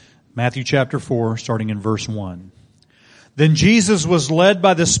Matthew chapter 4, starting in verse 1. Then Jesus was led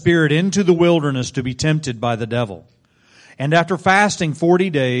by the Spirit into the wilderness to be tempted by the devil. And after fasting 40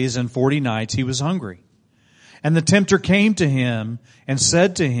 days and 40 nights, he was hungry. And the tempter came to him and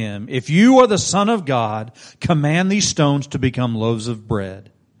said to him, If you are the Son of God, command these stones to become loaves of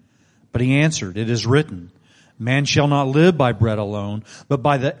bread. But he answered, It is written, Man shall not live by bread alone, but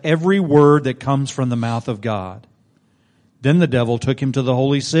by every word that comes from the mouth of God. Then the devil took him to the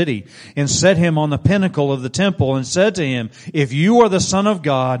holy city and set him on the pinnacle of the temple and said to him, If you are the Son of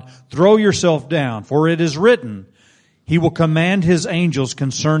God, throw yourself down, for it is written, He will command His angels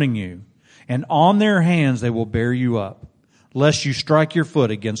concerning you, and on their hands they will bear you up, lest you strike your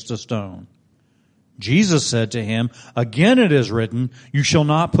foot against a stone. Jesus said to him, Again it is written, You shall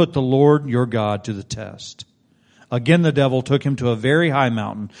not put the Lord your God to the test. Again the devil took him to a very high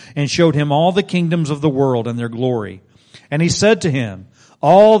mountain and showed him all the kingdoms of the world and their glory. And he said to him,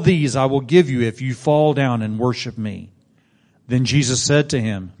 All these I will give you if you fall down and worship me. Then Jesus said to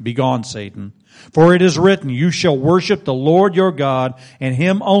him, Begone, Satan, for it is written, You shall worship the Lord your God, and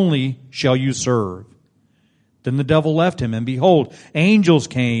Him only shall you serve. Then the devil left him, and behold, angels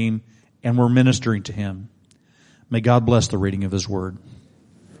came and were ministering to him. May God bless the reading of His word.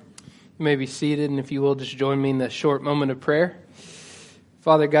 You may be seated, and if you will, just join me in the short moment of prayer.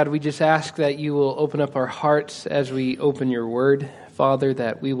 Father God, we just ask that you will open up our hearts as we open your word. Father,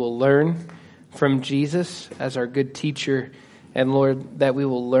 that we will learn from Jesus as our good teacher. And Lord, that we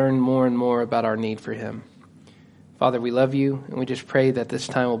will learn more and more about our need for Him. Father, we love you, and we just pray that this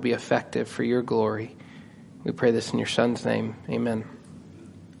time will be effective for your glory. We pray this in your Son's name. Amen.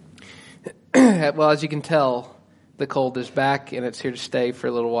 Well, as you can tell, the cold is back, and it's here to stay for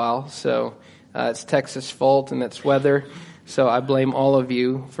a little while. So it's Texas' fault, and it's weather. So I blame all of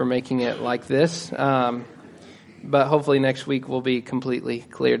you for making it like this. But hopefully next week we'll be completely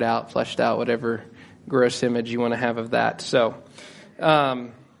cleared out, flushed out, whatever gross image you want to have of that. So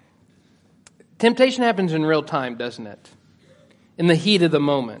temptation happens in real time, doesn't it? In the heat of the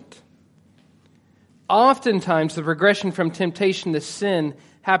moment. Oftentimes the progression from temptation to sin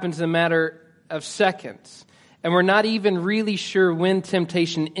happens in a matter of seconds. And we're not even really sure when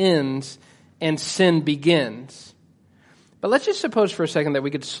temptation ends and sin begins. But let's just suppose for a second that we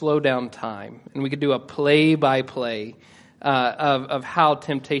could slow down time and we could do a play-by-play of how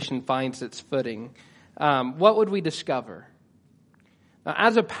temptation finds its footing. What would we discover? Now,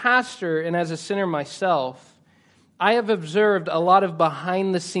 as a pastor and as a sinner myself, I have observed a lot of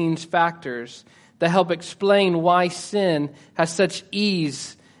behind-the-scenes factors that help explain why sin has such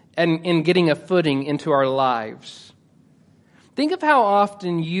ease in getting a footing into our lives. Think of how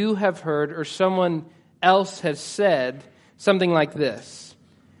often you have heard or someone else has said something like this.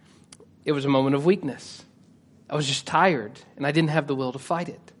 It was a moment of weakness. I was just tired and I didn't have the will to fight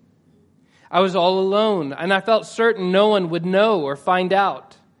it. I was all alone and I felt certain no one would know or find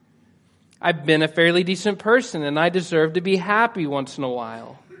out. I've been a fairly decent person and I deserve to be happy once in a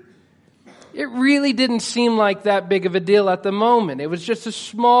while. It really didn't seem like that big of a deal at the moment. It was just a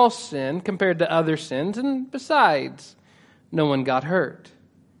small sin compared to other sins, and besides, no one got hurt.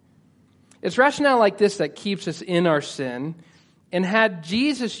 It's rationale like this that keeps us in our sin, and had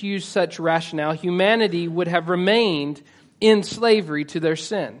Jesus used such rationale, humanity would have remained in slavery to their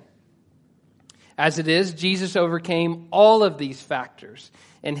sin. As it is, Jesus overcame all of these factors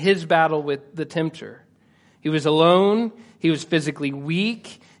in His battle with the tempter. He was alone, He was physically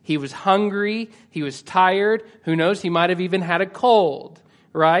weak, He was hungry, He was tired, who knows, He might have even had a cold,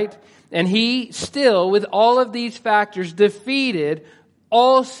 right? And He still, with all of these factors, defeated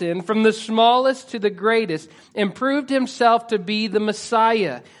all sin from the smallest to the greatest and proved Himself to be the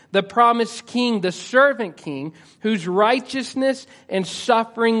Messiah, the promised King, the servant King, whose righteousness and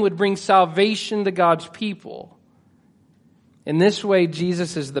suffering would bring salvation to God's people. In this way,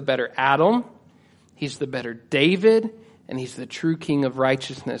 Jesus is the better Adam, He's the better David, and He's the true King of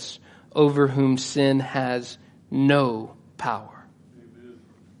righteousness over whom sin has no power. Amen.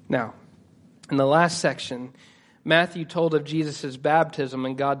 Now, in the last section, Matthew told of Jesus' baptism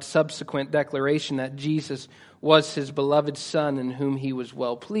and God's subsequent declaration that Jesus was His beloved Son in whom He was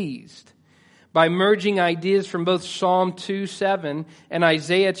well pleased. By merging ideas from both Psalm 2:7 and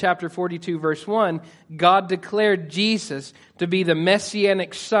Isaiah chapter 42 verse 1, God declared Jesus to be the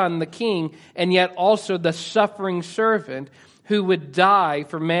Messianic Son, the King, and yet also the suffering servant who would die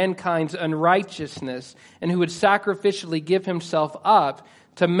for mankind's unrighteousness and who would sacrificially give Himself up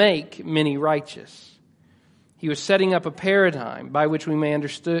to make many righteous. He was setting up a paradigm by which we may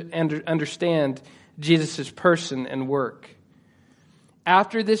understand Jesus' person and work.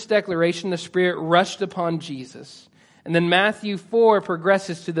 After this declaration, the Spirit rushed upon Jesus, And then Matthew 4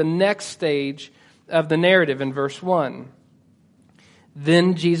 progresses to the next stage of the narrative in verse 1.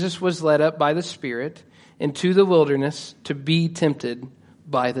 Then Jesus was led up by the Spirit into the wilderness to be tempted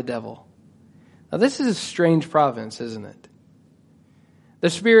by the devil. Now this is a strange province, isn't it? The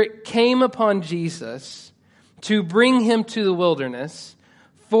Spirit came upon Jesus to bring him to the wilderness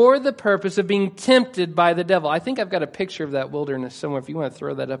for the purpose of being tempted by the devil. I think I've got a picture of that wilderness somewhere if you want to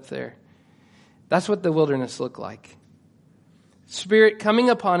throw that up there. That's what the wilderness looked like. Spirit coming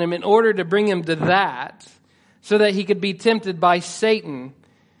upon him in order to bring him to that so that he could be tempted by Satan.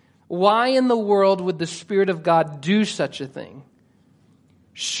 Why in the world would the Spirit of God do such a thing?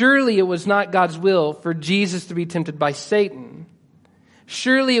 Surely it was not God's will for Jesus to be tempted by Satan.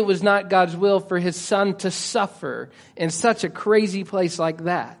 Surely it was not God's will for his Son to suffer in such a crazy place like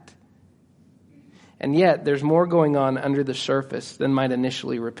that. And yet, there's more going on under the surface than might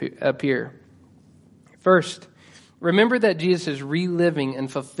initially appear. First, remember that Jesus is reliving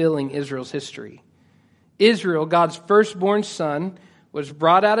and fulfilling Israel's history. Israel, God's firstborn son, was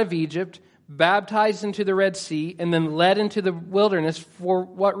brought out of Egypt, baptized into the Red Sea, and then led into the wilderness for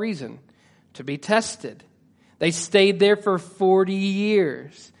what reason? To be tested. They stayed there for 40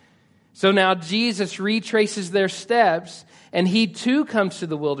 years. So now Jesus retraces their steps, and he too comes to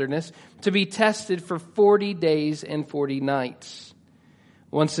the wilderness to be tested for 40 days and 40 nights.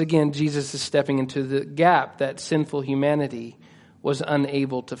 Once again, Jesus is stepping into the gap that sinful humanity was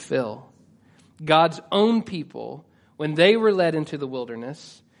unable to fill. God's own people, when they were led into the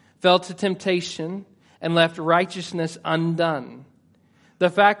wilderness, fell to temptation and left righteousness undone. The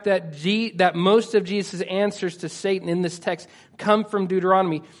fact that most of Jesus' answers to Satan in this text come from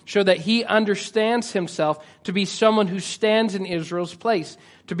Deuteronomy show that he understands himself to be someone who stands in Israel's place,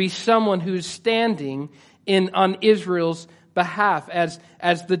 to be someone who is standing on Israel's behalf as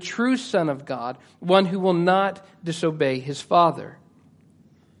the true Son of God, one who will not disobey his Father.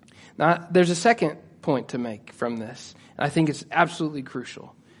 Now, there's a second point to make from this, and I think it's absolutely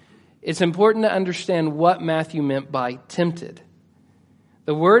crucial. It's important to understand what Matthew meant by tempted.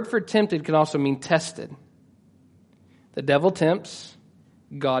 The word for tempted can also mean tested. The devil tempts,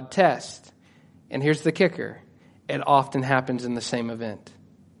 God tests. And here's the kicker. It often happens in the same event.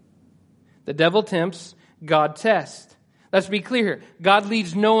 The devil tempts, God tests. Let's be clear here. God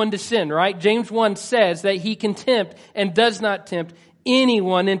leads no one to sin, right? James 1 says that he can tempt and does not tempt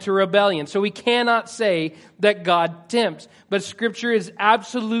anyone into rebellion. So we cannot say that God tempts. But Scripture is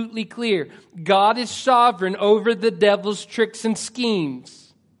absolutely clear. God is sovereign over the devil's tricks and schemes.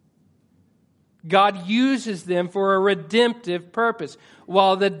 God uses them for a redemptive purpose.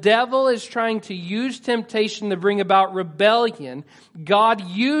 While the devil is trying to use temptation to bring about rebellion, God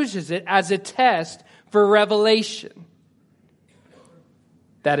uses it as a test for revelation.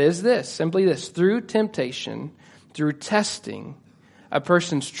 That is this, simply this. Through temptation, through testing, a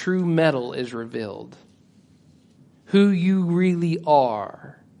person's true mettle is revealed. Who you really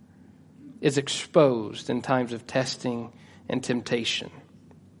are is exposed in times of testing and temptation.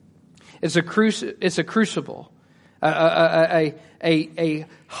 It's a crucible, a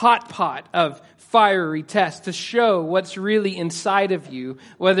hot pot of fiery tests to show what's really inside of you,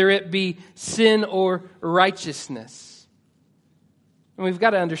 whether it be sin or righteousness. And we've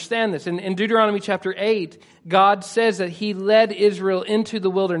got to understand this. In Deuteronomy chapter 8, God says that he led Israel into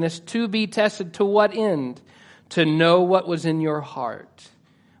the wilderness to be tested. To what end? To know what was in your heart,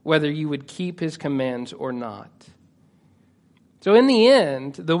 whether you would keep his commands or not. So in the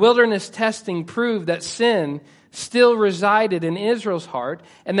end, the wilderness testing proved that sin still resided in Israel's heart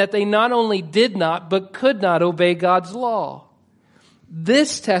and that they not only did not, but could not obey God's law.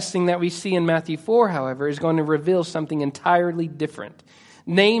 This testing that we see in Matthew 4, however, is going to reveal something entirely different.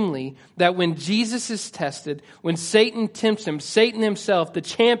 Namely, that when Jesus is tested, when Satan tempts him, Satan himself, the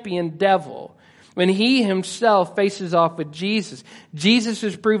champion devil, when he himself faces off with Jesus, Jesus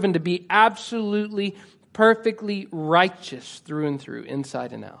is proven to be absolutely, perfectly righteous through and through,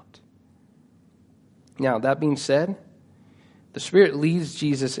 inside and out. Now, that being said, the Spirit leads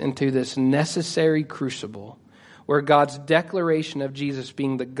Jesus into this necessary crucible where God's declaration of Jesus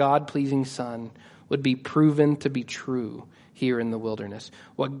being the God-pleasing Son would be proven to be true here in the wilderness.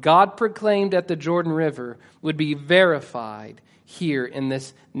 What God proclaimed at the Jordan River would be verified here in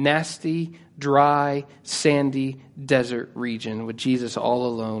this nasty, dry, sandy desert region with Jesus all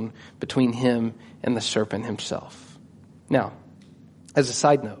alone between him and the serpent himself. Now, as a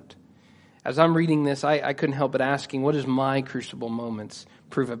side note, as I'm reading this, I couldn't help but asking, what does my crucible moments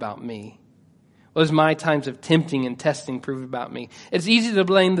prove about me? What does my times of tempting and testing prove about me? It's easy to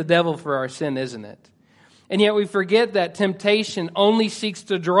blame the devil for our sin, isn't it? And yet we forget that temptation only seeks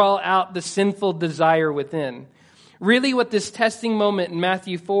to draw out the sinful desire within. Really what this testing moment in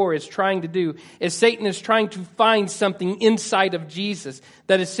Matthew 4 is trying to do is Satan is trying to find something inside of Jesus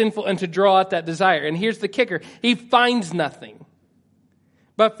that is sinful and to draw out that desire. And here's the kicker. He finds nothing.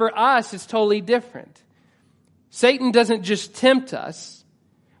 But for us, it's totally different. Satan doesn't just tempt us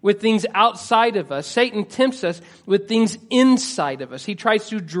with things outside of us. Satan tempts us with things inside of us. He tries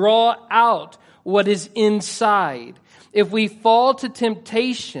to draw out what is inside. If we fall to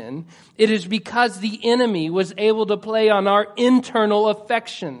temptation, it is because the enemy was able to play on our internal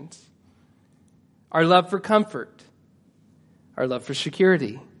affections. Our love for comfort, our love for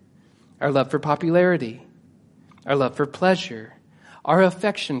security, our love for popularity, our love for pleasure, our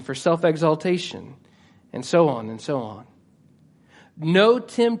affection for self-exaltation, and so on and so on. No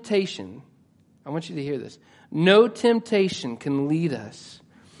temptation, I want you to hear this, no temptation can lead us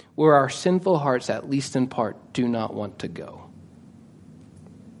where our sinful hearts, at least in part, do not want to go.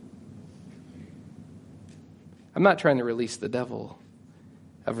 I'm not trying to release the devil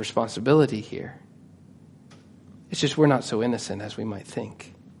of responsibility here. It's just we're not so innocent as we might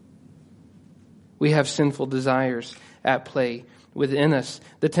think. We have sinful desires at play within us.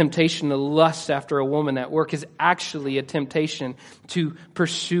 The temptation to lust after a woman at work is actually a temptation to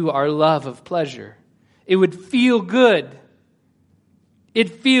pursue our love of pleasure. It would feel good.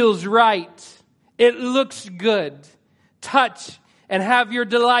 It feels right. It looks good. Touch and have your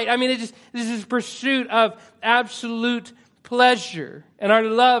delight. I mean, this is pursuit of absolute pleasure and our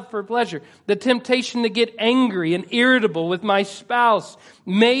love for pleasure. The temptation to get angry and irritable with my spouse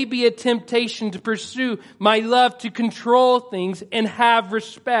may be a temptation to pursue my love to control things and have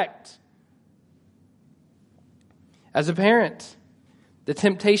respect. As a parent, the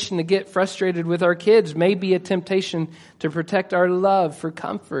temptation to get frustrated with our kids may be a temptation to protect our love for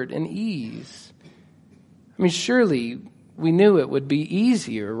comfort and ease. I mean, surely we knew it would be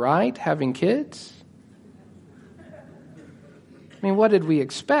easier, right, having kids? I mean, what did we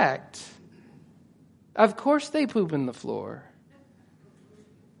expect? Of course they poop in the floor.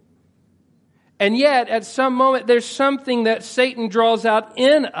 And yet, at some moment, there's something that Satan draws out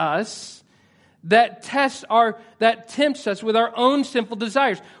in us that tempts us with our own sinful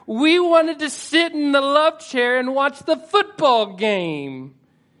desires. We wanted to sit in the love chair and watch the football game.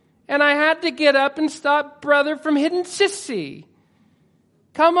 And I had to get up and stop brother from hitting sissy.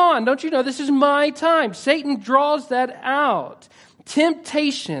 Come on, don't you know this is my time? Satan draws that out.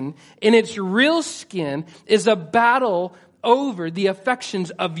 Temptation in its real skin is a battle over the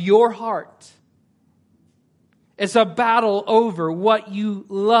affections of your heart. It's a battle over what you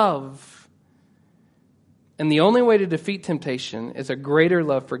love. And the only way to defeat temptation is a greater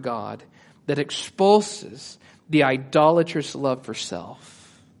love for God that expulses the idolatrous love for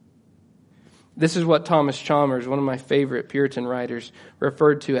self. This is what Thomas Chalmers, one of my favorite Puritan writers,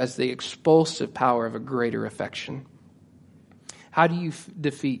 referred to as the expulsive power of a greater affection. How do you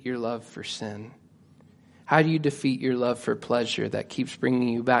defeat your love for sin? How do you defeat your love for pleasure that keeps bringing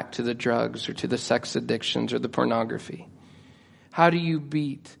you back to the drugs or to the sex addictions or the pornography? How do you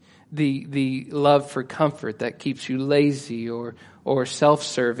beat the love for comfort that keeps you lazy or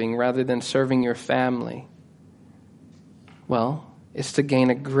self-serving rather than serving your family? Well, it's to gain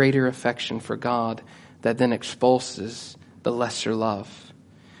a greater affection for God that then expulses the lesser love.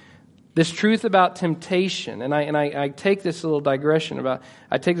 This truth about temptation, and I take this little digression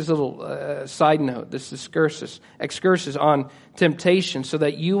I take this little side note, this excursus on temptation so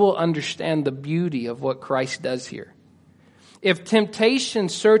that you will understand the beauty of what Christ does here. If temptation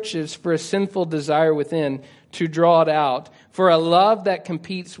searches for a sinful desire within to draw it out, for a love that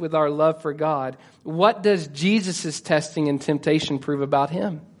competes with our love for God, what does Jesus' testing and temptation prove about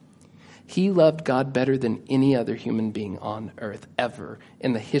him? He loved God better than any other human being on earth ever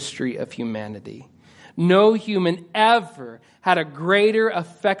in the history of humanity. No human ever had a greater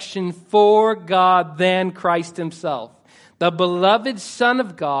affection for God than Christ himself. The beloved Son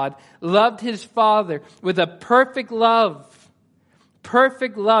of God loved his Father with a perfect love.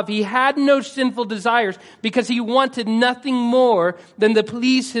 Perfect love. He had no sinful desires because he wanted nothing more than to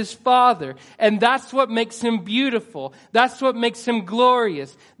please his Father. And that's what makes him beautiful. That's what makes him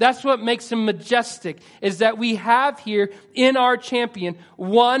glorious. That's what makes him majestic, is that we have here in our champion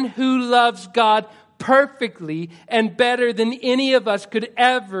one who loves God perfectly and better than any of us could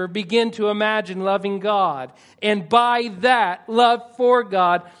ever begin to imagine loving God. And by that love for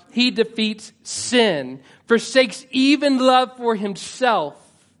God, he defeats sin, forsakes even love for himself,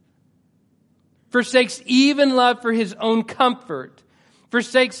 forsakes even love for his own comfort,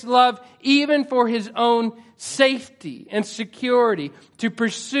 forsakes love even for his own safety and security to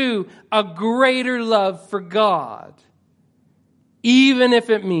pursue a greater love for God, even if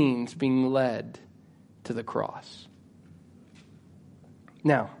it means being led to the cross.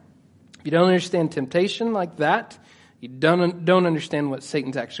 Now, if you don't understand temptation like that, you don't understand what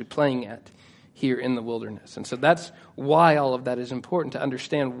Satan's actually playing at here in the wilderness. And so that's why all of that is important, to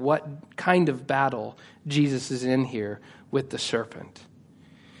understand what kind of battle Jesus is in here with the serpent.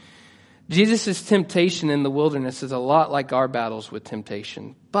 Jesus' temptation in the wilderness is a lot like our battles with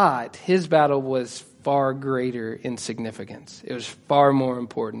temptation, but his battle was far greater in significance. It was far more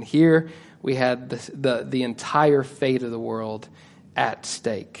important. Here we had the entire fate of the world at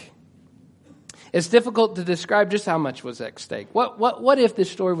stake. It's difficult to describe just how much was at stake. What if this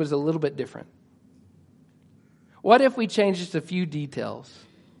story was a little bit different? What if we changed just a few details?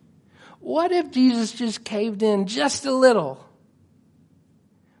 What if Jesus just caved in just a little?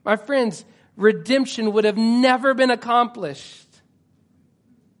 My friends, redemption would have never been accomplished.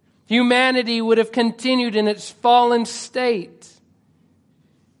 Humanity would have continued in its fallen state.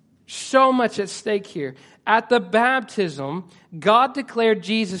 So much at stake here. At the baptism, God declared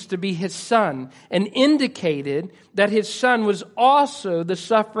Jesus to be his son and indicated that his son was also the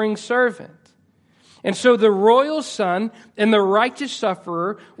suffering servant. And so the royal son and the righteous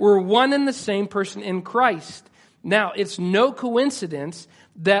sufferer were one and the same person in Christ. Now, it's no coincidence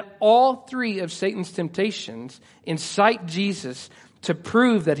that all three of Satan's temptations incite Jesus to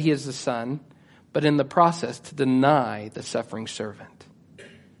prove that he is the son, but in the process to deny the suffering servant.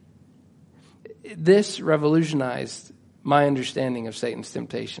 This revolutionized my understanding of Satan's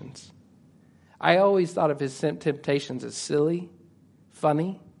temptations. I always thought of his temptations as silly,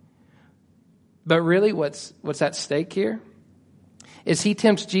 funny. But really what's at stake here is he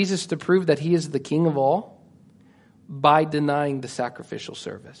tempts Jesus to prove that he is the king of all by denying the sacrificial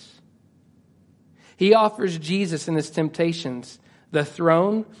service. He offers Jesus in his temptations the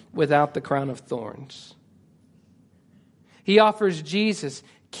throne without the crown of thorns. He offers Jesus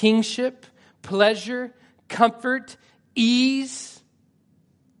kingship, pleasure, comfort, ease,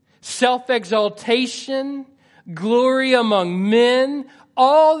 self-exaltation, glory among men,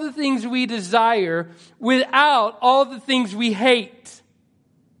 all the things we desire without all the things we hate.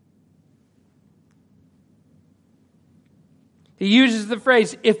 He uses the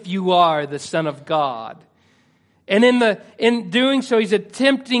phrase, if you are the Son of God. And in doing so, he's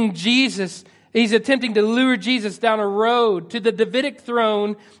attempting to lure Jesus down a road to the Davidic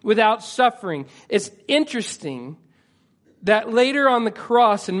throne without suffering. It's interesting that later on the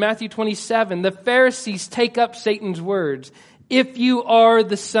cross in Matthew 27, the Pharisees take up Satan's words. If you are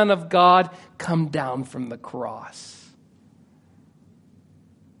the Son of God, come down from the cross.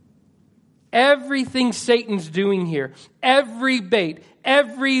 Everything Satan's doing here, every bait,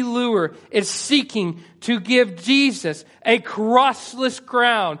 every lure is seeking to give Jesus a crossless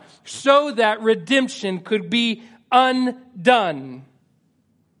crown so that redemption could be undone.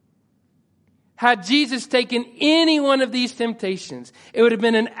 Had Jesus taken any one of these temptations, it would have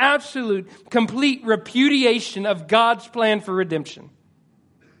been an absolute, complete repudiation of God's plan for redemption.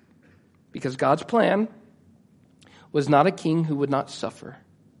 Because God's plan was not a king who would not suffer.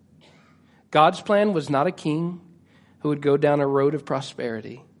 God's plan was not a king who would go down a road of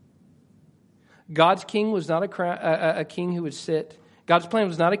prosperity. God's king was not a king who would sit. God's plan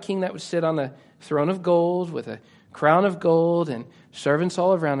was not a king that would sit on a throne of gold with a crown of gold and servants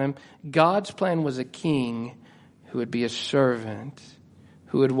all around him. God's plan was a king who would be a servant,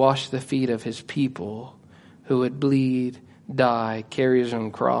 who would wash the feet of his people, who would bleed, die, carry his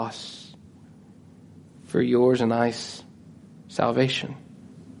own cross for yours and I's salvation.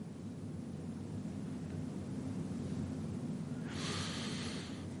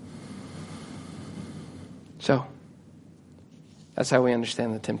 So, that's how we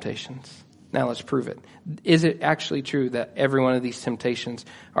understand the temptations. Now let's prove it. Is it actually true that every one of these temptations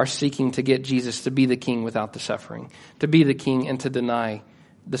are seeking to get Jesus to be the king without the suffering, to be the king and to deny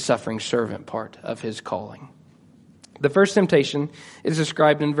the suffering servant part of his calling? The first temptation is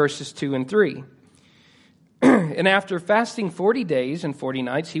described in verses 2 and 3. And after fasting 40 days and 40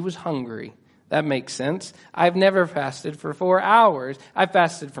 nights, he was hungry. That makes sense. I've never fasted for 4 hours. I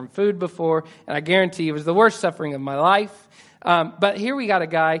fasted from food before, and I guarantee it was the worst suffering of my life. But here we got a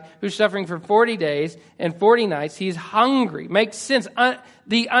guy who's suffering for 40 days and 40 nights. He's hungry. Makes sense.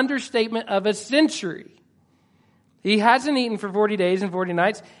 The understatement of a century. He hasn't eaten for 40 days and 40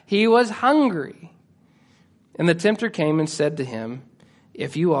 nights. He was hungry. And the tempter came and said to him,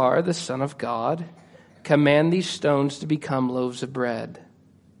 "If you are the Son of God, command these stones to become loaves of bread."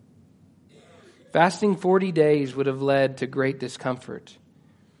 Fasting 40 days would have led to great discomfort,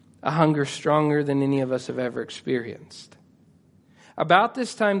 a hunger stronger than any of us have ever experienced. About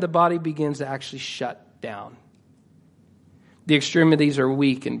this time, the body begins to actually shut down. The extremities are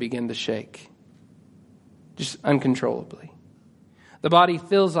weak and begin to shake, just uncontrollably. The body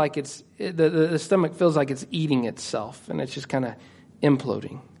feels like the stomach feels like it's eating itself, and it's just kind of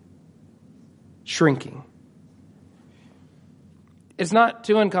imploding, shrinking. It's not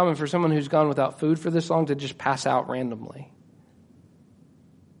too uncommon for someone who's gone without food for this long to just pass out randomly.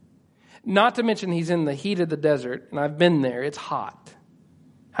 Not to mention he's in the heat of the desert, and I've been there. It's hot,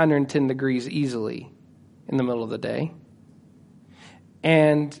 110 degrees easily in the middle of the day,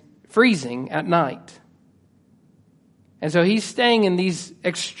 and freezing at night. And so he's staying in these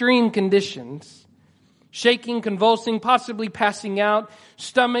extreme conditions, shaking, convulsing, possibly passing out,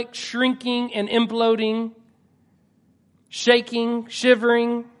 stomach shrinking and imploding, shaking,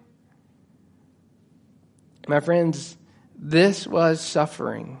 shivering. My friends, this was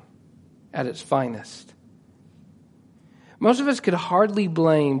suffering at its finest. Most of us could hardly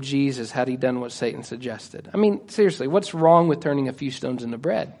blame Jesus had he done what Satan suggested. I mean, seriously, what's wrong with turning a few stones into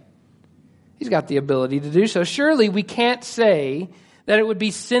bread? He's got the ability to do so. Surely we can't say that it would be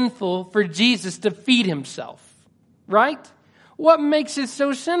sinful for Jesus to feed himself, right? What makes it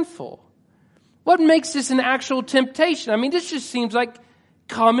so sinful? What makes this an actual temptation? I mean, this just seems like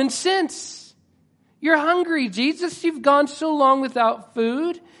common sense. You're hungry, Jesus. You've gone so long without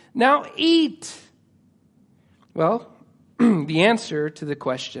food. Now eat. Well, the answer to the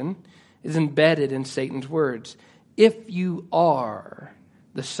question is embedded in Satan's words. If you are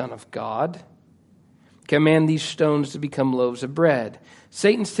the Son of God, command these stones to become loaves of bread.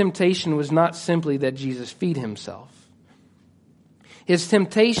 Satan's temptation was not simply that Jesus feed himself. His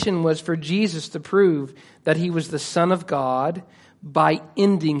temptation was for Jesus to prove that he was the Son of God by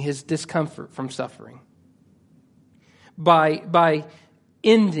ending his discomfort from suffering. By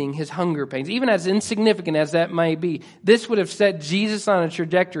ending his hunger pains. Even as insignificant as that may be, this would have set Jesus on a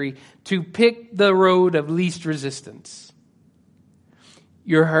trajectory to pick the road of least resistance.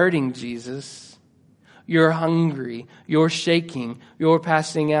 You're hurting, Jesus. You're hungry. You're shaking. You're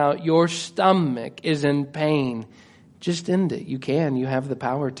passing out. Your stomach is in pain. Just end it. You can. You have the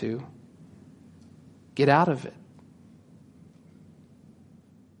power to. Get out of it.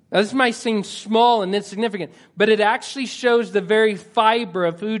 Now, this might seem small and insignificant, but it actually shows the very fiber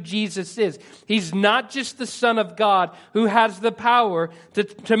of who Jesus is. He's not just the Son of God who has the power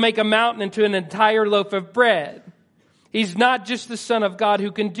to make a mountain into an entire loaf of bread. He's not just the Son of God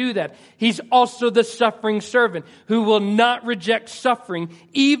who can do that. He's also the suffering servant who will not reject suffering,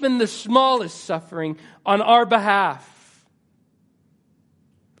 even the smallest suffering, on our behalf.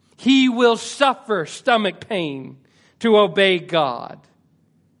 He will suffer stomach pain to obey God.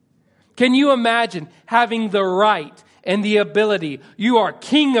 Can you imagine having the right and the ability? You are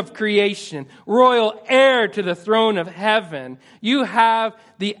king of creation, royal heir to the throne of heaven. You have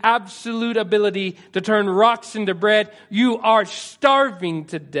the absolute ability to turn rocks into bread. You are starving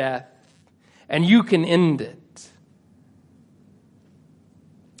to death, and you can end it.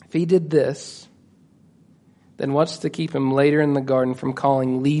 If he did this, then what's to keep him later in the garden from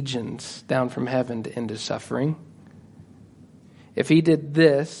calling legions down from heaven to end his suffering? If he did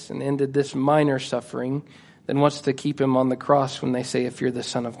this and ended this minor suffering, then what's to keep him on the cross when they say, if you're the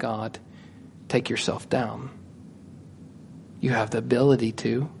Son of God, take yourself down? You have the ability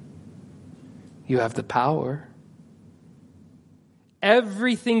to. You have the power.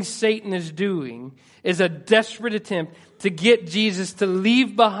 Everything Satan is doing is a desperate attempt to get Jesus to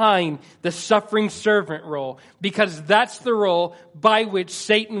leave behind the suffering servant role, because that's the role by which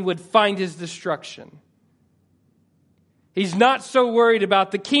Satan would find his destruction. He's not so worried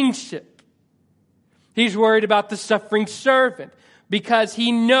about the kingship. He's worried about the suffering servant, because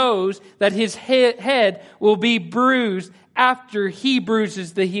he knows that his head will be bruised after he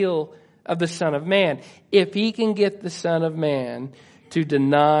bruises the heel of the Son of Man. If he can get the Son of Man to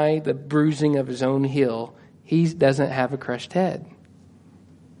deny the bruising of his own heel, he doesn't have a crushed head.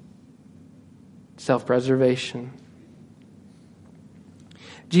 Self-preservation.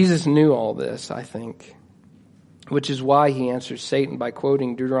 Jesus knew all this, I think, which is why he answers Satan by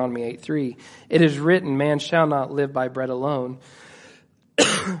quoting Deuteronomy 8:3. It is written, man shall not live by bread alone,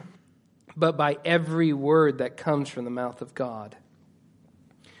 but by every word that comes from the mouth of God.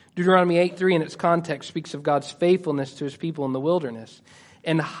 Deuteronomy 8:3 in its context speaks of God's faithfulness to his people in the wilderness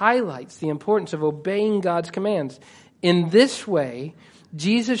and highlights the importance of obeying God's commands. In this way,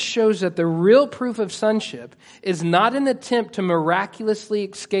 Jesus shows that the real proof of sonship is not an attempt to miraculously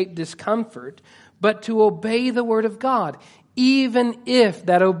escape discomfort, but to obey the word of God, even if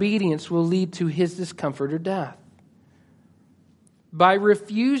that obedience will lead to his discomfort or death. By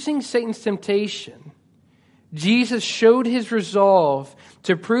refusing Satan's temptation, Jesus showed his resolve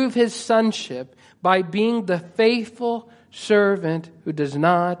to prove his sonship by being the faithful servant who does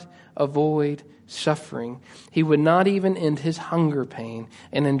not avoid suffering. He would not even end his hunger pain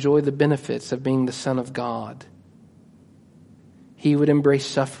and enjoy the benefits of being the Son of God. He would embrace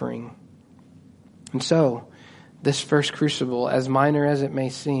suffering. And so, this first crucible, as minor as it may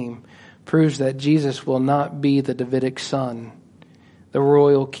seem, proves that Jesus will not be the Davidic son, the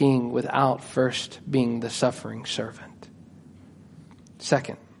royal king, without first being the suffering servant.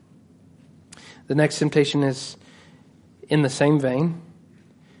 Second, the next temptation is in the same vein.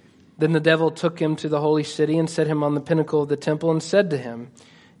 Then the devil took him to the holy city and set him on the pinnacle of the temple and said to him,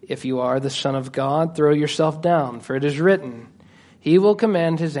 "If you are the Son of God, throw yourself down, for it is written, He will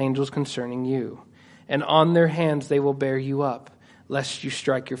command His angels concerning you, and on their hands they will bear you up, lest you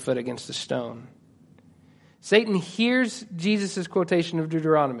strike your foot against a stone." Satan hears Jesus' quotation of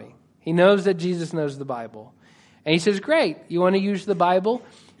Deuteronomy. He knows that Jesus knows the Bible. And he says, great, you want to use the Bible?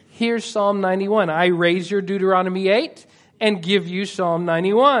 Here's Psalm 91. I raise your Deuteronomy 8 and give you Psalm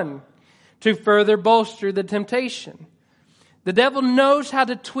 91 to further bolster the temptation. The devil knows how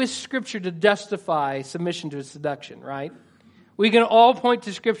to twist Scripture to justify submission to his seduction, right? We can all point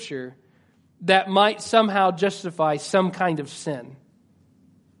to Scripture that might somehow justify some kind of sin.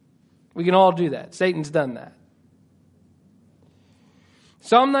 We can all do that. Satan's done that.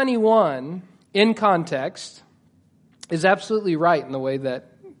 Psalm 91, in context, is absolutely right in the way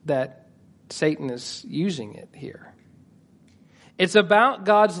that Satan is using it here. It's about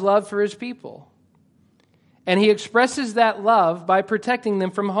God's love for His people. And He expresses that love by protecting them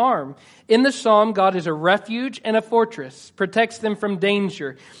from harm. In the psalm, God is a refuge and a fortress, protects them from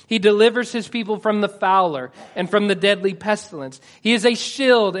danger. He delivers His people from the fowler and from the deadly pestilence. He is a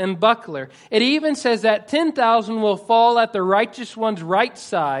shield and buckler. It even says that 10,000 will fall at the righteous one's right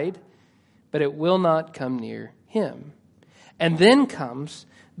side, but it will not come near him. And then comes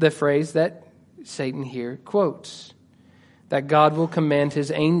the phrase that Satan here quotes, that God will command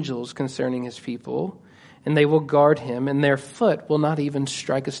His angels concerning His people, and they will guard him, and their foot will not even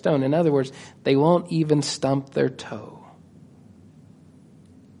strike a stone. In other words, they won't even stump their toe.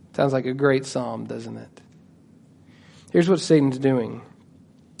 Sounds like a great psalm, doesn't it? Here's what Satan's doing.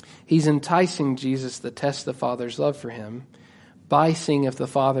 He's enticing Jesus to test the Father's love for him by seeing if the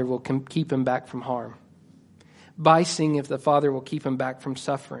Father will keep him back from harm. By seeing if the Father will keep him back from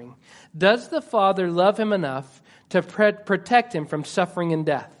suffering. Does the Father love him enough to protect him from suffering and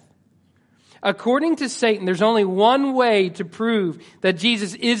death? According to Satan, there's only one way to prove that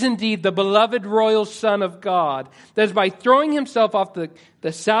Jesus is indeed the beloved royal Son of God. That is by throwing himself off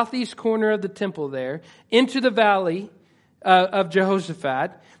the southeast corner of the temple there into the valley of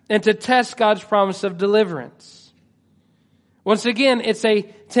Jehoshaphat and to test God's promise of deliverance. Once again, it's a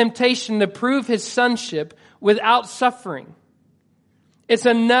temptation to prove His sonship without suffering. It's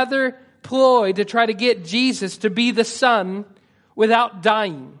another ploy to try to get Jesus to be the Son without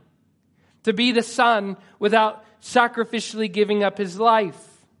dying. To be the Son without sacrificially giving up His life.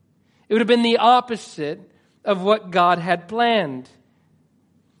 It would have been the opposite of what God had planned.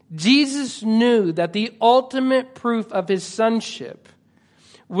 Jesus knew that the ultimate proof of His sonship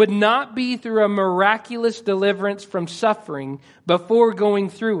would not be through a miraculous deliverance from suffering before going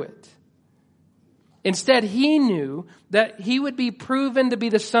through it. Instead, He knew that He would be proven to be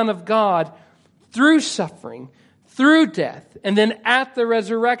the Son of God through suffering, through death, and then at the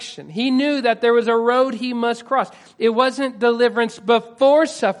resurrection. He knew that there was a road He must cross. It wasn't deliverance before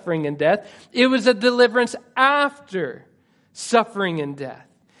suffering and death. It was a deliverance after suffering and death.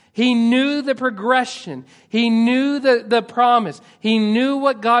 He knew the progression. He knew the promise. He knew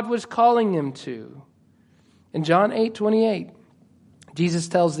what God was calling Him to. In John 8:28, Jesus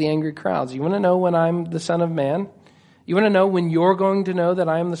tells the angry crowds, you want to know when I'm the Son of Man? You want to know when you're going to know that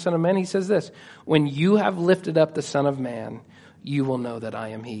I am the Son of Man? He says this, when you have lifted up the Son of Man, you will know that I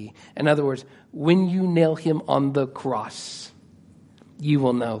am He. In other words, when you nail Him on the cross, you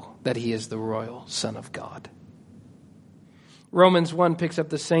will know that He is the royal Son of God. Romans 1 picks up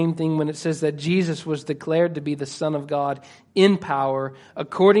the same thing when it says that Jesus was declared to be the Son of God in power,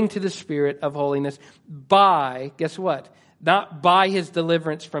 according to the Spirit of holiness, by, guess what? Not by His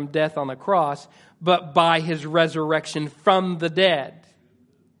deliverance from death on the cross, but by His resurrection from the dead.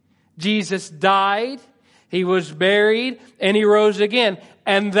 Jesus died, He was buried, and He rose again.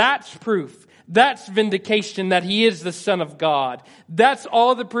 And that's proof. That's vindication that He is the Son of God. That's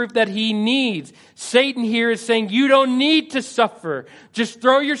all the proof that He needs. Satan here is saying, you don't need to suffer. Just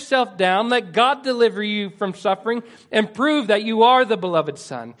throw yourself down, let God deliver you from suffering, and prove that you are the beloved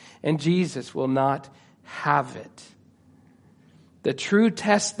Son. And Jesus will not have it. The true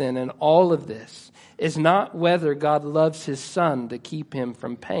test then in all of this is not whether God loves His Son to keep Him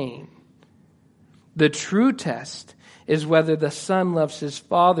from pain. The true test is whether the Son loves His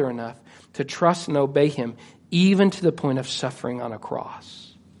Father enough to trust and obey him, even to the point of suffering on a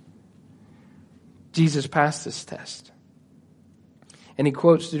cross. Jesus passed this test. And he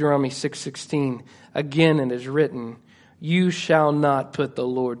quotes Deuteronomy 6:16. Again, it is written, you shall not put the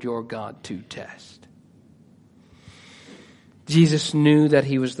Lord your God to test. Jesus knew that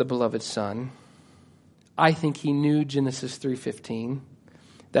he was the beloved Son. I think he knew Genesis 3:15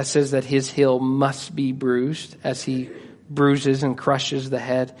 that says that his heel must be bruised as he bruises and crushes the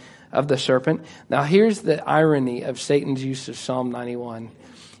head of the serpent. Now here's the irony of Satan's use of Psalm 91.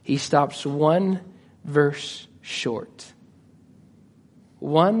 He stops one verse short.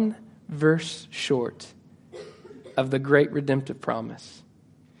 One verse short of the great redemptive promise.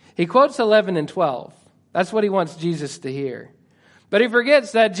 He quotes 11 and 12. That's what he wants Jesus to hear. But he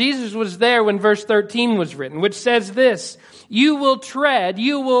forgets that Jesus was there when verse 13 was written, which says this, you will tread,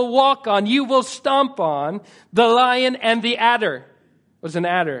 you will walk on, you will stomp on the lion and the adder. What's an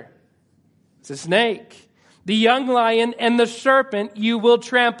adder? It's a snake. The young lion and the serpent you will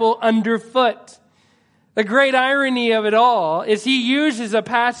trample underfoot. The great irony of it all is he uses a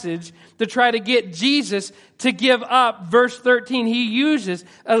passage to try to get Jesus to give up verse 13. He uses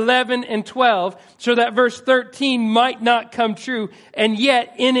 11 and 12 so that verse 13 might not come true. And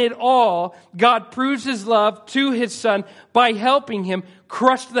yet in it all, God proves his love to his Son by helping him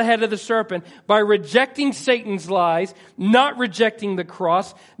crush the head of the serpent, by rejecting Satan's lies, not rejecting the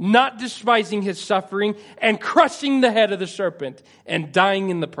cross, not despising his suffering, and crushing the head of the serpent and dying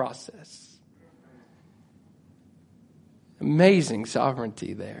in the process. Amazing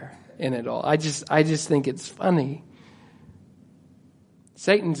sovereignty there in it all. I just think it's funny.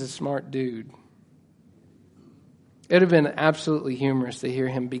 Satan's a smart dude. It would have been absolutely humorous to hear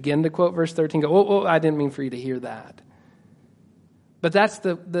him begin to quote verse 13, go, oh, I didn't mean for you to hear that. But that's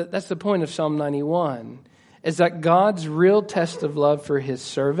the point of Psalm 91, is that God's real test of love for his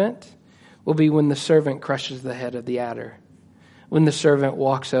servant will be when the servant crushes the head of the adder, when the servant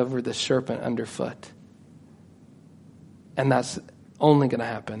walks over the serpent underfoot. And that's only going to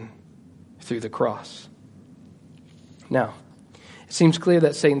happen through the cross. Now, it seems clear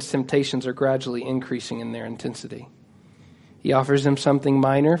that Satan's temptations are gradually increasing in their intensity. He offers him something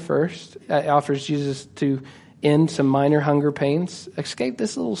minor first. Offers Jesus to end some minor hunger pains. Escape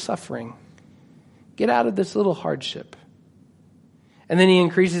this little suffering. Get out of this little hardship. And then he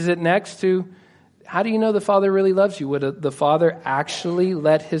increases it next to, how do you know the Father really loves you? Would the Father actually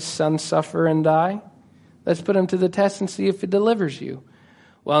let his Son suffer and die? Let's put him to the test and see if it delivers you.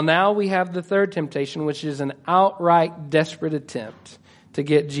 Well, now we have the third temptation, which is an outright desperate attempt to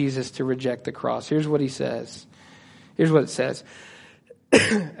get Jesus to reject the cross. Here's what he says. Here's what it says.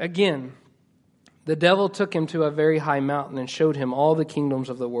 Again, the devil took him to a very high mountain and showed him all the kingdoms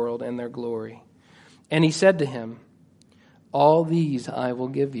of the world and their glory. And he said to him, all these I will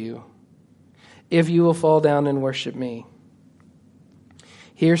give you, if you will fall down and worship me.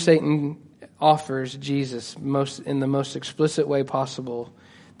 Here Satan offers Jesus in the most explicit way possible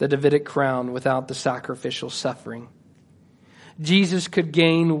the Davidic crown without the sacrificial suffering. Jesus could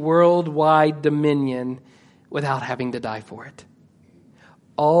gain worldwide dominion without having to die for it.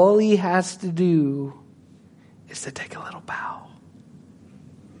 All he has to do is to take a little bow.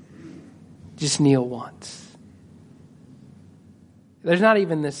 Just kneel once. There's not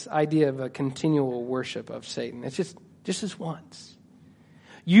even this idea of a continual worship of Satan. It's just this once.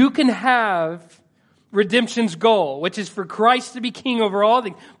 You can have redemption's goal, which is for Christ to be king over all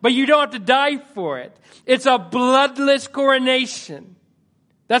things, but you don't have to die for it. It's a bloodless coronation.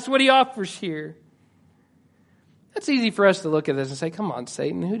 That's what he offers here. That's easy for us to look at this and say, come on,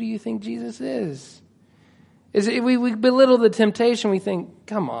 Satan, who do you think Jesus is? We belittle the temptation. We think,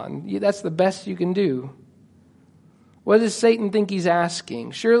 come on, that's the best you can do. What does Satan think he's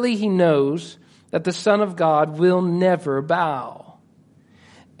asking? Surely he knows that the Son of God will never bow.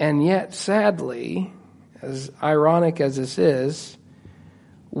 And yet, sadly, as ironic as this is,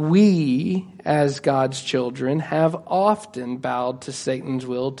 we, as God's children, have often bowed to Satan's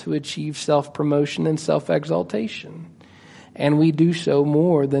will to achieve self-promotion and self-exaltation. And we do so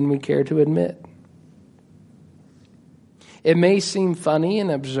more than we care to admit. It may seem funny and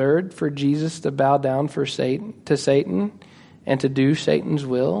absurd for Jesus to bow down to Satan and to do Satan's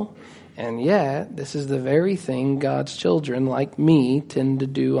will. And yet, this is the very thing God's children, like me, tend to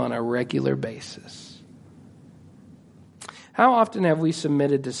do on a regular basis. How often have we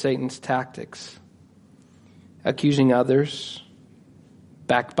submitted to Satan's tactics? Accusing others,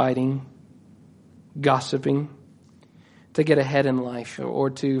 backbiting, gossiping, to get ahead in life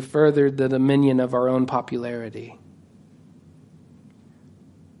or to further the dominion of our own popularity.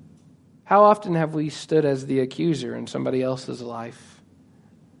 How often have we stood as the accuser in somebody else's life?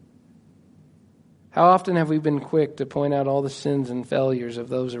 How often have we been quick to point out all the sins and failures of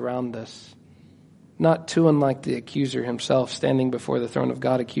those around us? Not too unlike the accuser himself standing before the throne of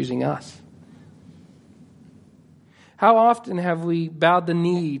God accusing us. How often have we bowed the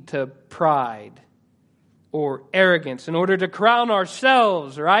knee to pride or arrogance in order to crown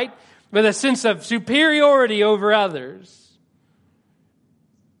ourselves, right, with a sense of superiority over others?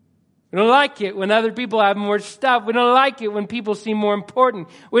 We don't like it when other people have more stuff. We don't like it when people seem more important.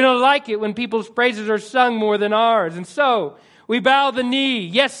 We don't like it when people's praises are sung more than ours. And so we bow the knee.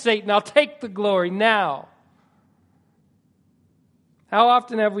 Yes, Satan, I'll take the glory now. How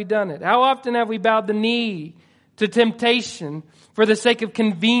often have we done it? How often have we bowed the knee to temptation for the sake of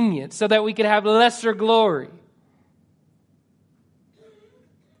convenience so that we could have lesser glory?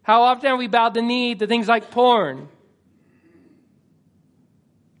 How often have we bowed the knee to things like porn?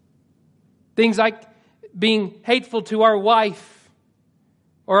 Things like being hateful to our wife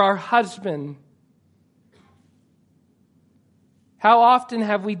or our husband. How often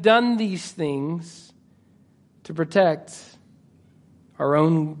have we done these things to protect our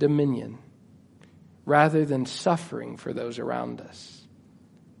own dominion rather than suffering for those around us?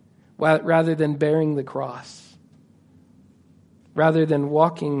 Rather than bearing the cross? Rather than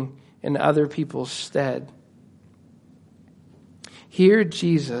walking in other people's stead? Here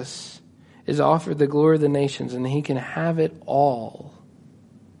Jesus is offered the glory of the nations, and he can have it all.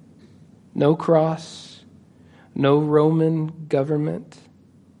 No cross, no Roman government,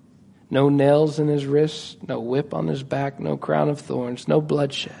 no nails in his wrists, no whip on his back, no crown of thorns, no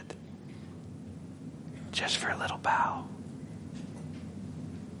bloodshed. Just for a little bow.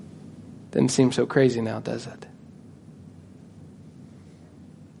 Doesn't seem so crazy now, does it?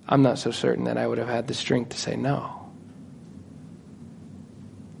 I'm not so certain that I would have had the strength to say no.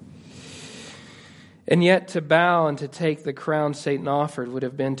 And yet to bow and to take the crown Satan offered would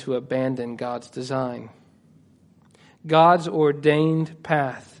have been to abandon God's design. God's ordained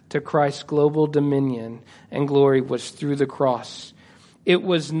path to Christ's global dominion and glory was through the cross. It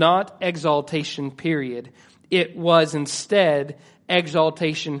was not exaltation, period. It was instead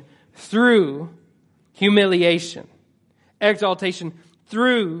exaltation through humiliation. Exaltation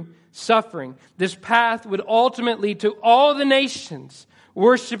through suffering. This path would ultimately lead to all the nations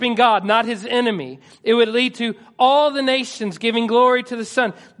worshiping God, not his enemy. It would lead to all the nations giving glory to the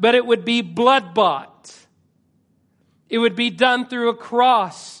Son, but it would be blood-bought. It would be done through a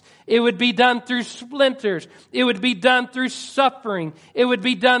cross. It would be done through splinters. It would be done through suffering. It would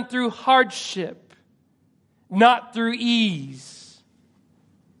be done through hardship, not through ease.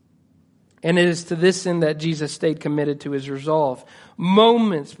 And it is to this end that Jesus stayed committed to his resolve.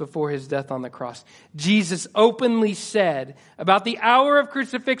 Moments before his death on the cross, Jesus openly said about the hour of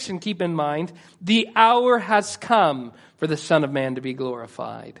crucifixion, keep in mind, the hour has come for the Son of Man to be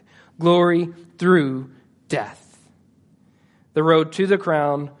glorified. Glory through death. The road to the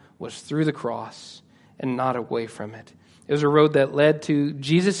crown was through the cross and not away from it. It was a road that led to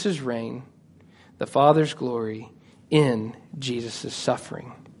Jesus' reign, the Father's glory in Jesus'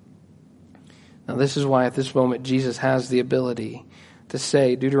 suffering. Now this is why at this moment Jesus has the ability to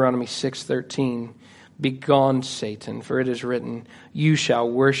say, Deuteronomy 6:13, "Begone, Satan, for it is written, you shall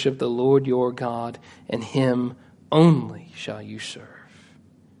worship the Lord your God, and him only shall you serve."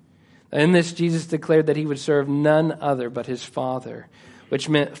 In this, Jesus declared that he would serve none other but his Father, which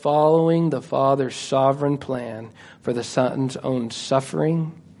meant following the Father's sovereign plan for the Son's own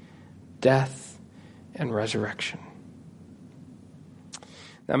suffering, death, and resurrection.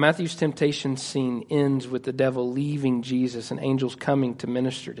 Now, Matthew's temptation scene ends with the devil leaving Jesus and angels coming to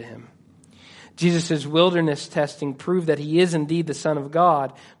minister to him. Jesus' wilderness testing proved that he is indeed the Son of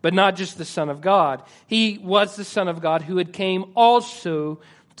God, but not just the Son of God. He was the Son of God who had came also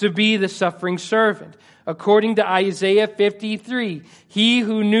to be the suffering servant. According to Isaiah 53, he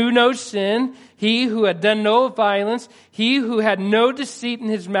who knew no sin, he who had done no violence, he who had no deceit in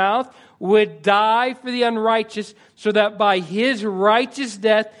his mouth, would die for the unrighteous, so that by his righteous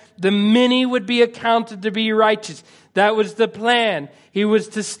death, the many would be accounted to be righteous. That was the plan. He was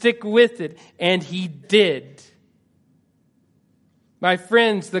to stick with it, and he did. My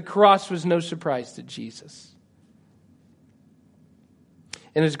friends, the cross was no surprise to Jesus.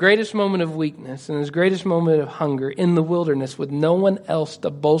 In his greatest moment of weakness, in his greatest moment of hunger, in the wilderness, with no one else to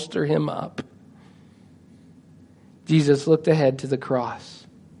bolster him up, Jesus looked ahead to the cross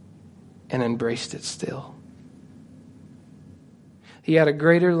and embraced it still. He had a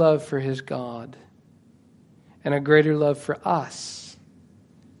greater love for his God and a greater love for us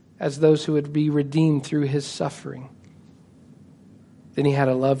as those who would be redeemed through his suffering than he had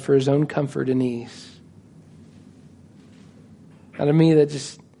a love for his own comfort and ease. Now to me, that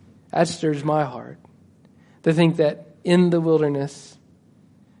just That stirs my heart to think that in the wilderness,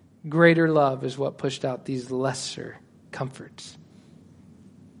 greater love is what pushed out these lesser comforts.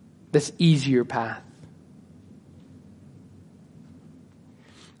 This easier path.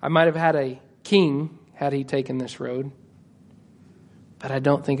 I might have had a king had he taken this road, but I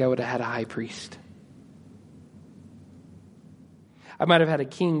don't think I would have had a high priest. I might have had a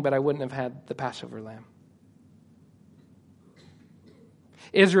king, but I wouldn't have had the Passover lamb.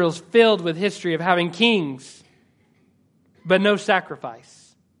 Israel's filled with history of having kings, but no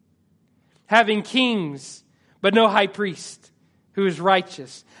sacrifice. Having kings, but no high priest who is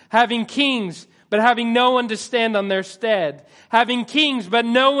righteous. Having kings, but having no one to stand on their stead. Having kings, but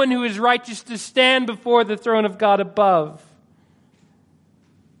no one who is righteous to stand before the throne of God above.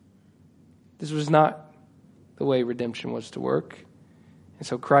 This was not the way redemption was to work. And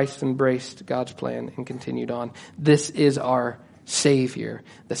so Christ embraced God's plan and continued on. This is our Savior,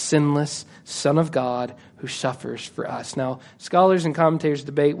 the sinless Son of God who suffers for us. Now, scholars and commentators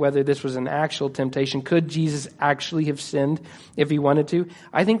debate whether this was an actual temptation. Could Jesus actually have sinned if he wanted to?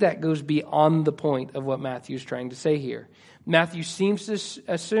 I think that goes beyond the point of what Matthew's trying to say here. Matthew seems to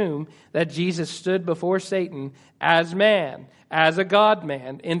assume that Jesus stood before Satan as man, as a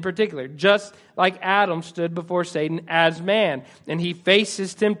God-man in particular, just like Adam stood before Satan as man. And he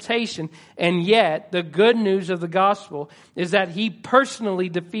faces temptation. And yet, the good news of the gospel is that he personally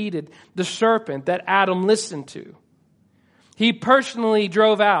defeated the serpent that Adam listened to. He personally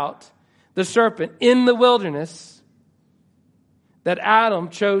drove out the serpent in the wilderness that Adam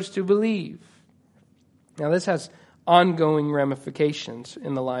chose to believe. Now, this has ongoing ramifications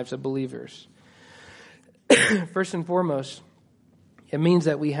in the lives of believers. First and foremost, it means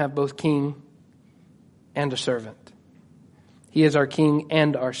that we have both king and a servant. He is our king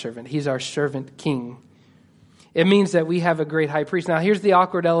and our servant. He's our servant king. It means that we have a great high priest. Now, here's the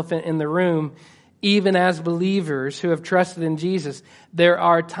awkward elephant in the room. Even as believers who have trusted in Jesus, there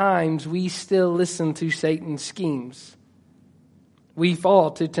are times we still listen to Satan's schemes. We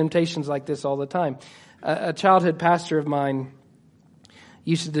fall to temptations like this all the time. A childhood pastor of mine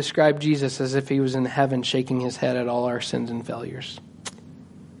used to describe Jesus as if he was in heaven shaking his head at all our sins and failures.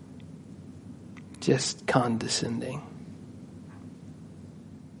 Just condescending.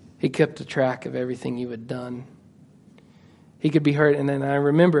 He kept a track of everything you had done. He could be hurt. And then I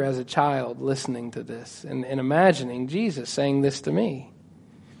remember as a child listening to this and imagining Jesus saying this to me.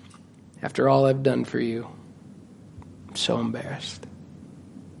 After all I've done for you, I'm so embarrassed.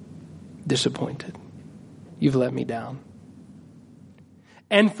 Disappointed. You've let me down.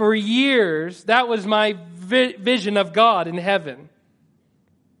 And for years, that was my vision of God in heaven.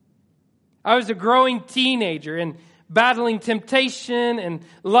 I was a growing teenager and battling temptation and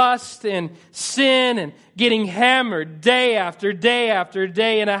lust and sin and getting hammered day after day after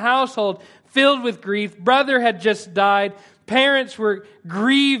day in a household filled with grief. Brother had just died. Parents were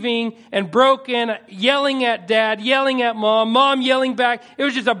grieving and broken, yelling at dad, yelling at mom, mom yelling back. It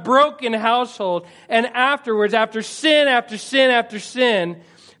was just a broken household. And afterwards, after sin after sin after sin,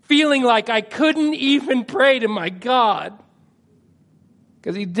 feeling like I couldn't even pray to my God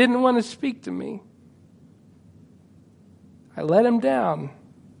because he didn't want to speak to me. I let him down.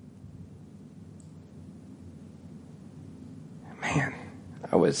 Man,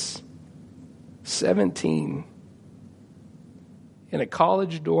 I was 17 in a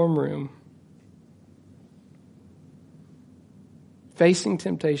college dorm room, facing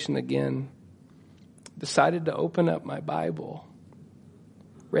temptation again, decided to open up my Bible,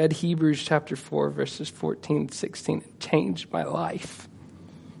 read Hebrews chapter 4, verses 14 and 16. It changed my life.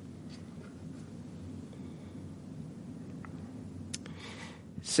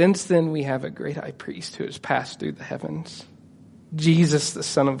 Since then, we have a great high priest who has passed through the heavens, Jesus, the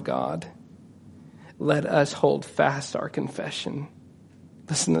Son of God. Let us hold fast our confession.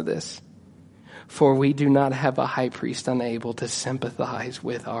 Listen to this. For we do not have a high priest unable to sympathize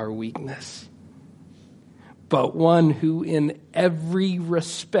with our weakness, but one who in every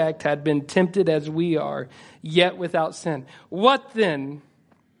respect had been tempted as we are, yet without sin. What then?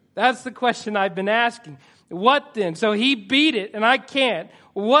 That's the question I've been asking. What then? So he beat it and I can't.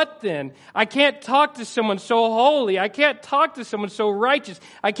 What then? I can't talk to someone so holy. I can't talk to someone so righteous.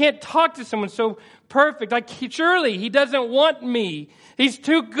 I can't talk to someone so perfect. Surely he doesn't want me. He's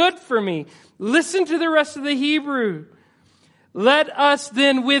too good for me. Listen to the rest of the Hebrew. Let us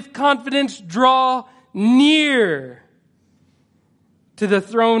then with confidence draw near to the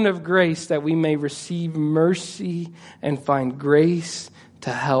throne of grace that we may receive mercy and find grace to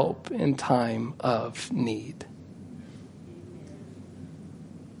help in time of need.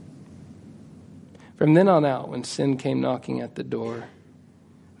 From then on out, when sin came knocking at the door,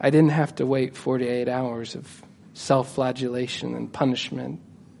 I didn't have to wait 48 hours of self-flagellation and punishment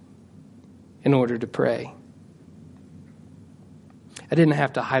in order to pray. I didn't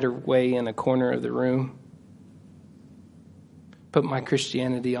have to hide away in a corner of the room, put my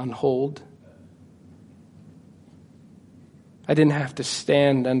Christianity on hold. I didn't have to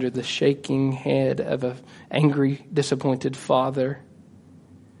stand under the shaking head of an angry, disappointed father.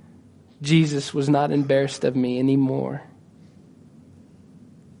 Jesus was not embarrassed of me anymore.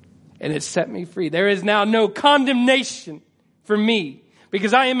 And it set me free. There is now no condemnation for me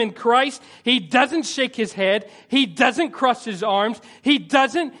because I am in Christ. He doesn't shake his head. He doesn't cross his arms. He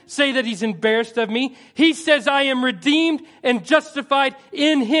doesn't say that he's embarrassed of me. He says I am redeemed and justified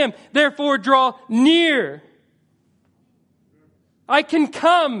in him. Therefore, draw near. I can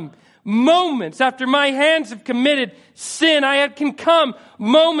come moments after my hands have committed sin. I can come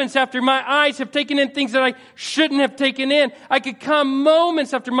moments after my eyes have taken in things that I shouldn't have taken in. I could come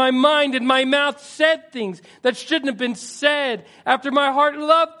moments after my mind and my mouth said things that shouldn't have been said. After my heart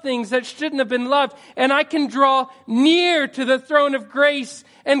loved things that shouldn't have been loved. And I can draw near to the throne of grace.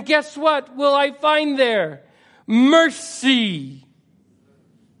 And guess what will I find there? Mercy.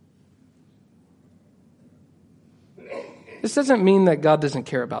 This doesn't mean that God doesn't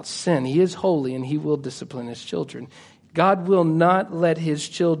care about sin. He is holy and he will discipline his children. God will not let his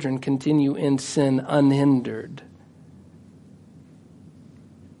children continue in sin unhindered.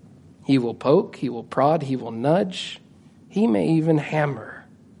 He will poke, he will prod, he will nudge. He may even hammer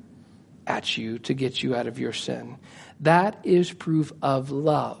at you to get you out of your sin. That is proof of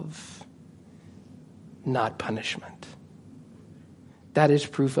love, not punishment. That is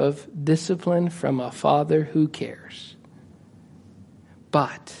proof of discipline from a father who cares.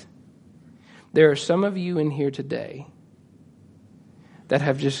 But there are some of you in here today that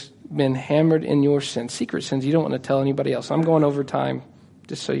have just been hammered in your sins, secret sins you don't want to tell anybody else. I'm going over time,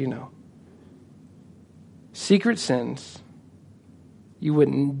 just so you know. Secret sins you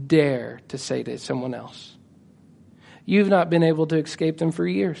wouldn't dare to say to someone else. You've not been able to escape them for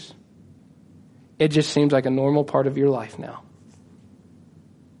years. It just seems like a normal part of your life now.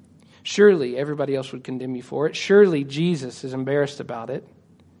 Surely everybody else would condemn you for it. Surely Jesus is embarrassed about it.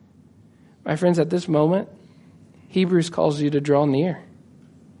 My friends, at this moment, Hebrews calls you to draw near.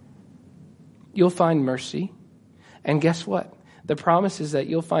 You'll find mercy. And guess what? The promise is that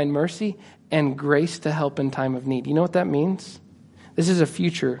you'll find mercy and grace to help in time of need. You know what that means? This is a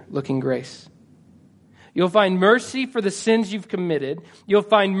future-looking grace. You'll find mercy for the sins you've committed. You'll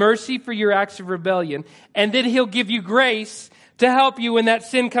find mercy for your acts of rebellion. And then he'll give you grace to help you when that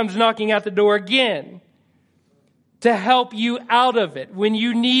sin comes knocking at the door again. To help you out of it when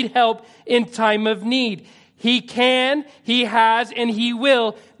you need help in time of need. He can, he has, and he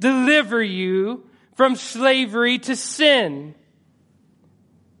will deliver you from slavery to sin.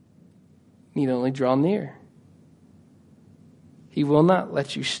 You need only draw near. He will not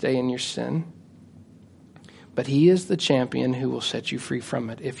let you stay in your sin. But he is the champion who will set you free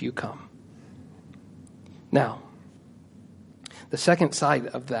from it if you come. Now, the second side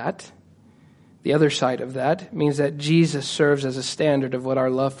of that, the other side of that, means that Jesus serves as a standard of what our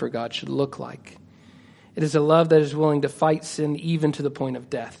love for God should look like. It is a love that is willing to fight sin even to the point of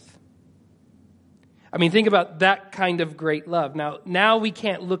death. I mean, think about that kind of great love. Now we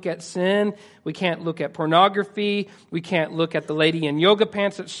can't look at sin. We can't look at pornography. We can't look at the lady in yoga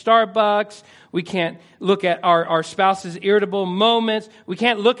pants at Starbucks. We can't look at our spouse's irritable moments. We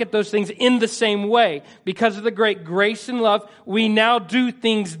can't look at those things in the same way. Because of the great grace and love, we now do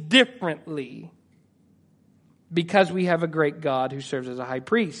things differently. Because we have a great God who serves as a high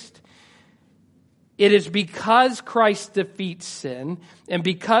priest. It is because Christ defeats sin, and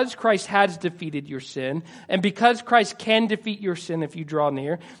because Christ has defeated your sin, and because Christ can defeat your sin if you draw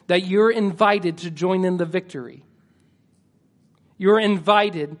near, that you're invited to join in the victory. You're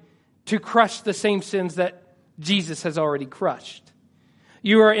invited to crush the same sins that Jesus has already crushed.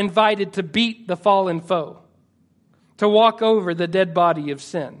 You are invited to beat the fallen foe, to walk over the dead body of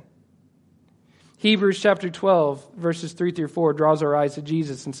sin. Hebrews chapter 12, verses 3 through 4 draws our eyes to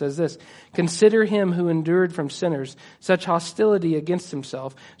Jesus and says this: "Consider him who endured from sinners such hostility against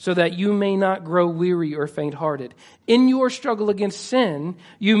himself, so that you may not grow weary or faint-hearted. In your struggle against sin,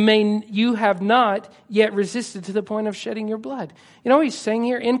 you have not yet resisted to the point of shedding your blood." You know what he's saying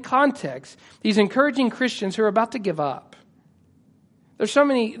here? In context, he's encouraging Christians who are about to give up. There's so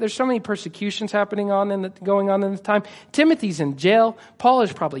many persecutions going on in this time. Timothy's in jail. Paul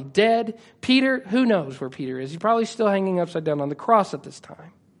is probably dead. Peter, who knows where Peter is? He's probably still hanging upside down on the cross at this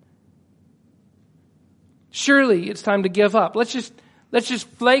time. Surely it's time to give up. Let's just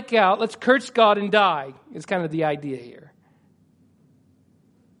flake out. Let's curse God and die. Is kind of the idea here.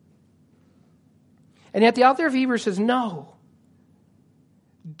 And yet the author of Hebrews says, no,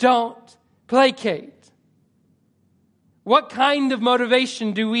 don't placate. What kind of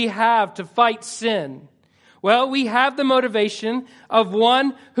motivation do we have to fight sin? Well, we have the motivation of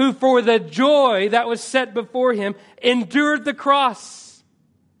one who, for the joy that was set before him, endured the cross.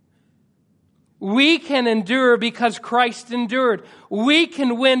 We can endure because Christ endured. We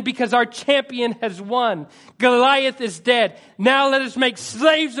can win because our champion has won. Goliath is dead. Now let us make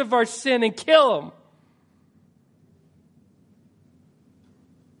slaves of our sin and kill him.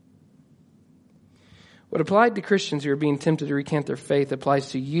 What applied to Christians who are being tempted to recant their faith applies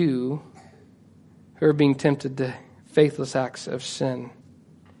to you who are being tempted to faithless acts of sin.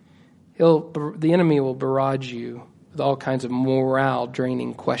 The enemy will barrage you with all kinds of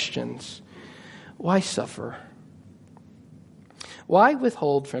morale-draining questions. Why suffer? Why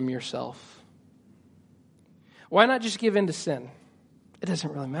withhold from yourself? Why not just give in to sin? It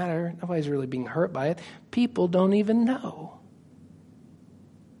doesn't really matter. Nobody's really being hurt by it. People don't even know.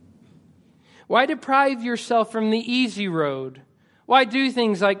 Why deprive yourself from the easy road? Why do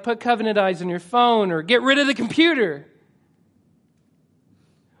things like put Covenant Eyes on your phone or get rid of the computer?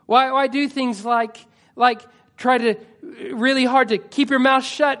 Why do things like try to really hard to keep your mouth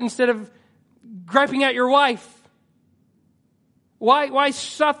shut instead of griping at your wife? Why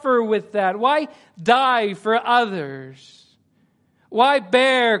suffer with that? Why die for others? Why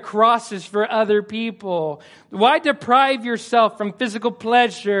bear crosses for other people? Why deprive yourself from physical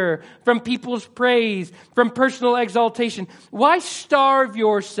pleasure, from people's praise, from personal exaltation? Why starve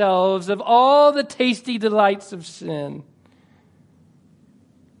yourselves of all the tasty delights of sin?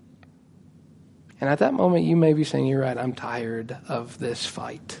 And at that moment, you may be saying, you're right, I'm tired of this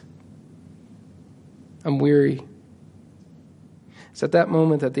fight. I'm weary. It's at that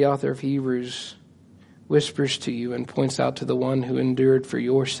moment that the author of Hebrews whispers to you and points out to the one who endured for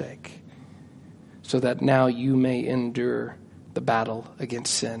your sake, so that now you may endure the battle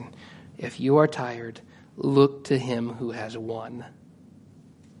against sin. If you are tired, look to him who has won.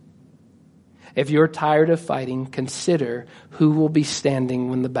 If you're tired of fighting, consider who will be standing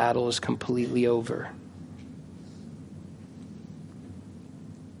when the battle is completely over.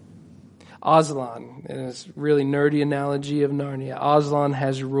 Aslan, in this really nerdy analogy of Narnia, Aslan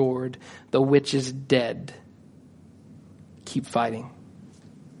has roared, the witch is dead. Keep fighting.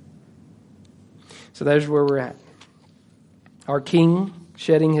 So there's where we're at. Our King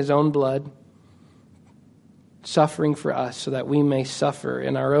shedding his own blood, suffering for us so that we may suffer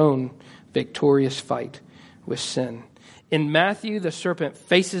in our own victorious fight with sin. In Matthew, the serpent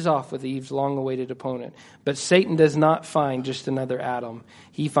faces off with Eve's long-awaited opponent. But Satan does not find just another Adam.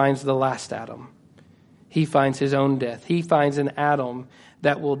 He finds the last Adam. He finds his own death. He finds an Adam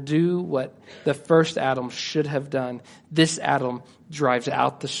that will do what the first Adam should have done. This Adam drives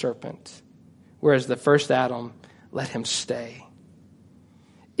out the serpent, whereas the first Adam let him stay.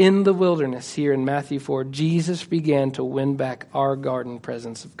 In the wilderness here in Matthew 4, Jesus began to win back our garden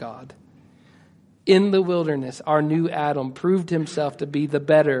presence of God. In the wilderness, our new Adam proved himself to be the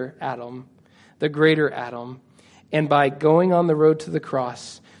better Adam, the greater Adam, and by going on the road to the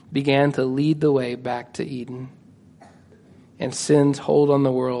cross, began to lead the way back to Eden. And sin's hold on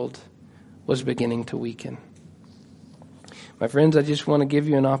the world was beginning to weaken. My friends, I just want to give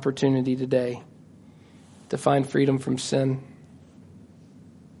you an opportunity today to find freedom from sin.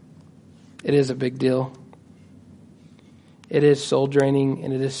 It is a big deal. It is soul draining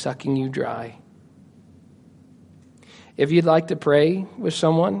and it is sucking you dry. If you'd like to pray with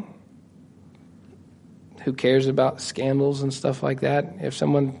someone who cares about scandals and stuff like that, if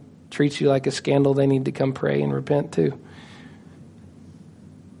someone treats you like a scandal, they need to come pray and repent too.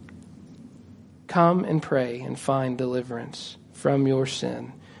 Come and pray and find deliverance from your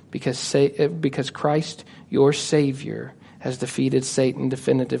sin because Christ, your Savior, has defeated Satan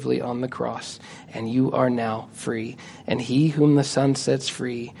definitively on the cross, and you are now free. And he whom the Son sets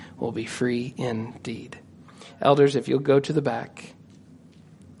free will be free indeed. Elders, if you'll go to the back,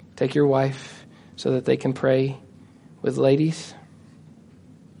 take your wife so that they can pray with ladies.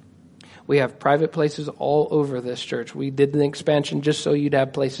 We have private places all over this church. We did an expansion just so you'd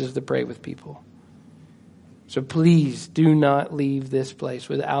have places to pray with people. So please do not leave this place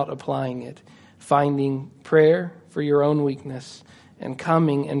without applying it, finding prayer for your own weakness, and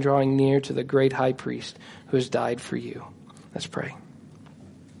coming and drawing near to the great high priest who has died for you. Let's pray.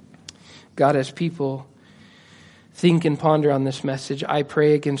 God, as people think and ponder on this message, I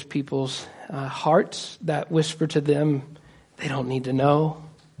pray against people's hearts that whisper to them, they don't need to know.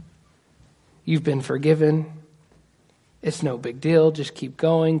 You've been forgiven. It's no big deal. Just keep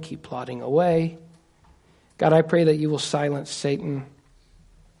going, keep plodding away. God, I pray that you will silence Satan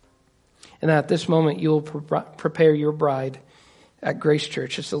And at this moment, you will prepare your bride at Grace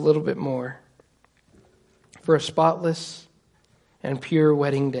Church just a little bit more for a spotless and pure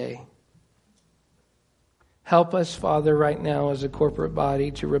wedding day. Help us, Father, right now as a corporate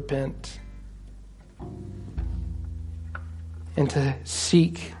body to repent and to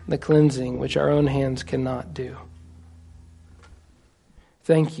seek the cleansing which our own hands cannot do.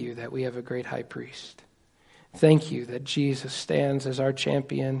 Thank you that we have a great high priest. Thank you that Jesus stands as our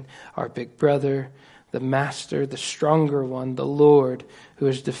champion, our big brother, the master, the stronger one, the Lord who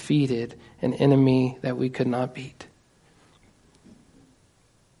has defeated an enemy that we could not beat.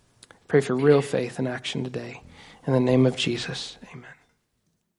 Pray for real faith and action today. In the name of Jesus, amen.